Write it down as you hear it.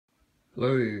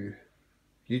Hello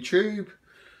YouTube,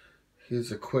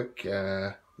 here's a quick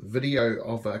video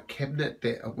of a cabinet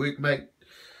that a workmate,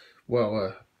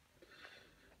 a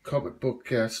comic book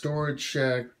storage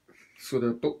sort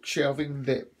of book shelving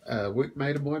that a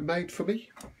workmate of mine made for me.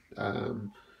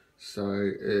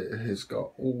 So it has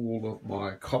got all of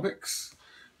my comics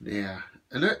now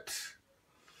in it,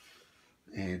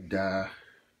 and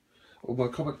all my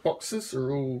comic boxes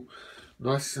are all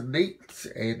nice and neat,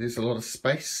 and there's a lot of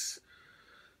space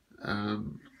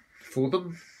for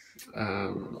them.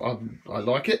 I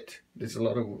like it. There's a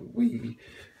lot of wee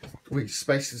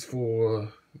spaces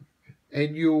for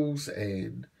annuals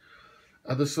and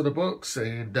other sort of books,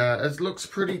 and it looks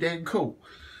pretty damn cool.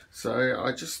 So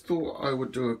I just thought I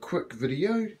would do a quick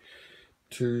video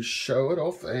to show it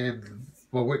off. And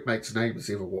my workmate's name is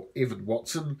Evan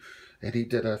Watson, and he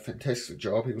did a fantastic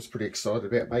job. He was pretty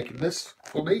excited about making this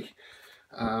for me.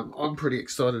 I'm pretty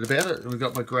excited about it. We've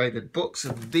got my graded books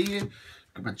in there.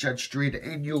 Got my Judge Dredd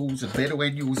annuals and battle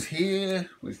annuals here.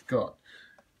 We've got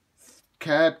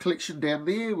card collection down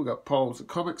there. We've got piles of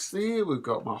comics there. We've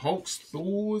got my Hulks,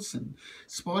 Thors, and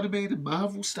Spider-Man and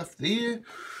Marvel stuff there.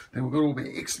 Then we've got all my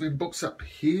X-Men books up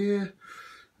here.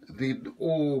 Then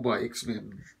all my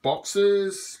X-Men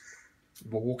boxes.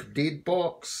 My Walking Dead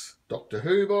box. Doctor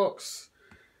Who box.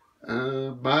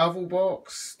 Marvel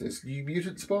box, there's New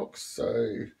Mutants box,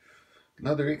 so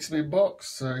another X-Men box,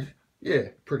 so yeah,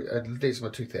 pretty. And there's my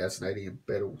 2080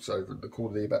 battles over in the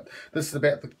corner there. But this is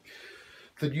about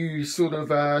the new sort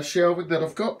of shelving that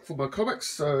I've got for my comics,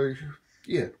 so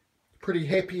yeah, pretty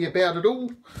happy about it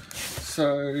all.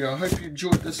 So I hope you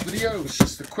enjoyed this video. It was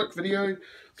just a quick video.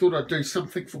 Thought I'd do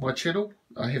something for my channel.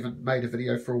 I haven't made a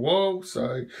video for a while,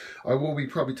 so I will be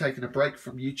probably taking a break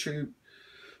from YouTube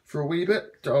for a wee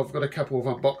bit. I've got a couple of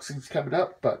unboxings coming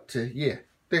up, but yeah,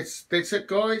 that's it,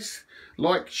 guys.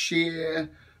 Like, share,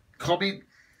 comment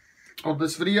on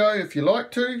this video if you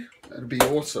like to. It'd be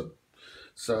awesome.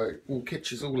 So we'll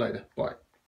catch you all later. Bye.